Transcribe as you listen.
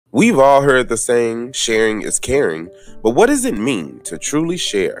We've all heard the saying, sharing is caring, but what does it mean to truly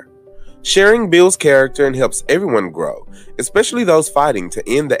share? Sharing builds character and helps everyone grow, especially those fighting to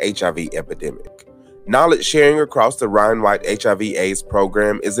end the HIV epidemic. Knowledge sharing across the Ryan White HIV/AIDS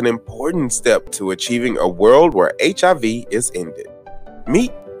program is an important step to achieving a world where HIV is ended.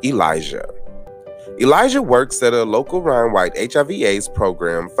 Meet Elijah. Elijah works at a local Ryan White HIV/AIDS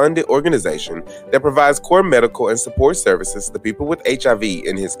program-funded organization that provides core medical and support services to people with HIV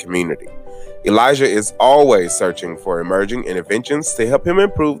in his community. Elijah is always searching for emerging interventions to help him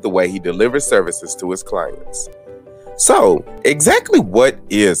improve the way he delivers services to his clients. So, exactly what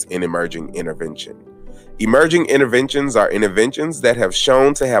is an emerging intervention? Emerging interventions are interventions that have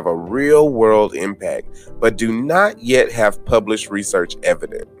shown to have a real-world impact, but do not yet have published research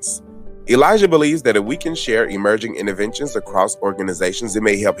evidence. Elijah believes that if we can share emerging interventions across organizations, it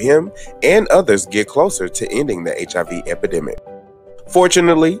may help him and others get closer to ending the HIV epidemic.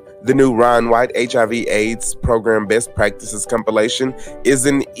 Fortunately, the new Ryan White HIV/AIDS program Best Practices Compilation is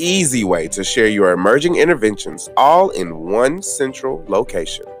an easy way to share your emerging interventions all in one central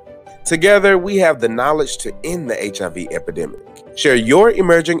location. Together, we have the knowledge to end the HIV epidemic. Share your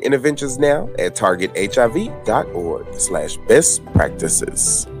emerging interventions now at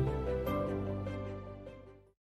targethiv.org/bestpractices.